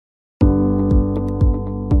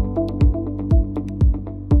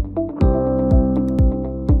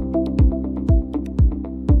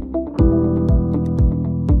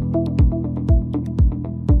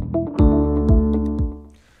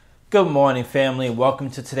Good morning, family, and welcome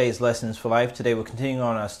to today's Lessons for Life. Today we're continuing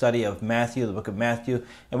on our study of Matthew, the book of Matthew,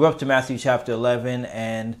 and we're up to Matthew chapter 11,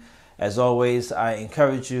 and as always, I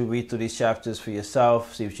encourage you to read through these chapters for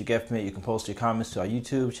yourself, see what you get from it. You can post your comments to our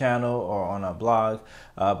YouTube channel or on our blog.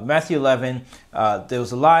 Matthew 11, there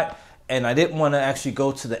was a lot, and I didn't want to actually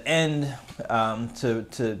go to the end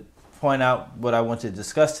to point out what I wanted to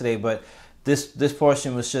discuss today, but this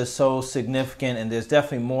portion was just so significant, and there's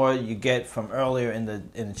definitely more you get from earlier in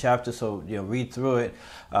the chapter. So read through it.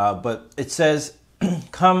 But it says,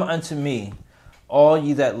 "Come unto me, all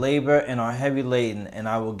ye that labor and are heavy laden, and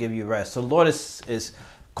I will give you rest." So the Lord is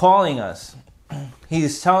calling us.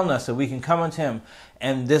 He's telling us that we can come unto Him,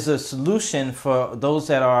 and there's a solution for those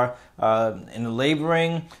that are in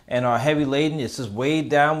laboring and are heavy laden. It's just weighed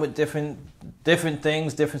down with different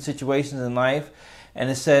things, different situations in life, and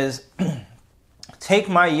it says, "Take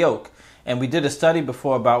my yoke." And we did a study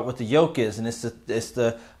before about what the yoke is, and it's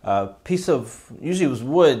the piece of, usually it was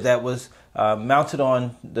wood, that was mounted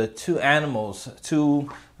on the two animals, two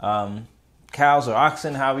cows or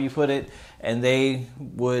oxen, however you put it, and they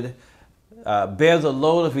would bear the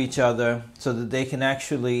load of each other so that they can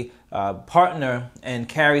actually partner and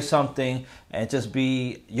carry something and just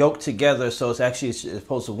be yoked together. So it's actually, as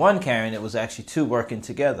opposed to one carrying, it was actually two working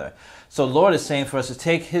together. So the Lord is saying for us to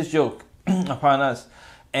take His yoke upon us,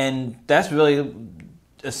 and that's really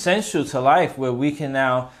essential to life, where we can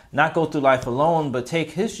now not go through life alone, but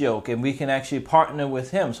take His yoke, and we can actually partner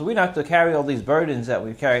with Him. So we don't have to carry all these burdens that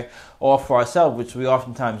we carry all for ourselves, which we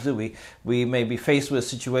oftentimes do. We may be faced with a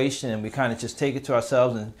situation and we kind of just take it to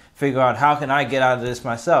ourselves and figure out, how can I get out of this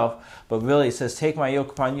myself? But really it says, take my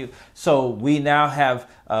yoke upon you. So we now have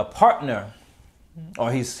a partner,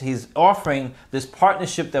 or he's offering this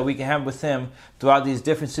partnership that we can have with Him throughout these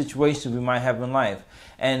different situations we might have in life.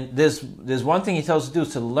 And there's one thing He tells us to do, is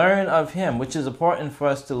to learn of Him, which is important for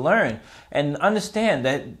us to learn and understand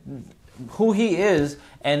that who He is,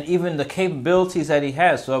 and even the capabilities that He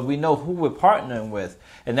has, so we know who we're partnering with.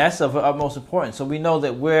 And that's of utmost importance. So we know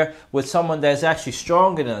that we're with someone that's actually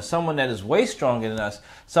stronger than us, someone that is way stronger than us,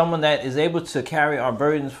 someone that is able to carry our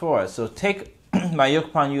burdens for us. So take my yoke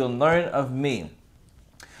upon you and learn of me.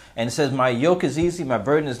 And it says, my yoke is easy, my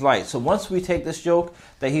burden is light. So once we take this yoke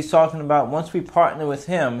that He's talking about, once we partner with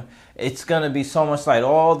Him, it's going to be so much light.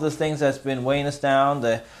 All the things that's been weighing us down,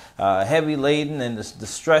 the heavy laden and the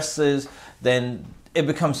stresses, then it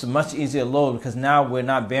becomes a much easier load, because now we're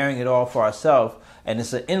not bearing it all for ourselves. And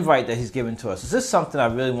it's an invite that He's given to us. This is something I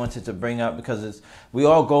really wanted to bring up, because we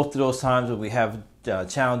all go through those times where we have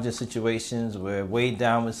challenging situations, we're weighed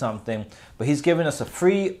down with something, but He's given us a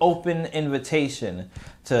free, open invitation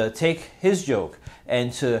to take His yoke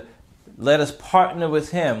and to let us partner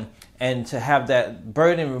with Him, and to have that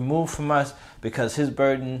burden removed from us, because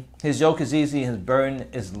His yoke is easy, His burden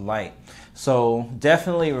is light. So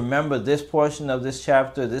definitely remember this portion of this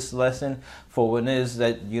chapter, this lesson, for when it is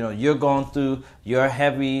that you're going through your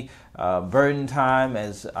heavy burden time,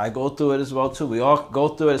 as I go through it as well too. We all go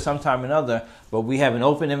through it at some time or another, but we have an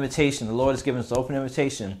open invitation. The Lord has given us an open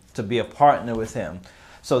invitation to be a partner with Him.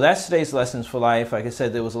 So that's today's Lessons for Life. Like I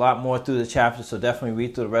said, there was a lot more through the chapter, so definitely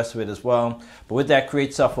read through the rest of it as well. But with that, create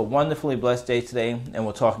yourself a wonderfully blessed day today, and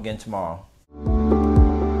we'll talk again tomorrow.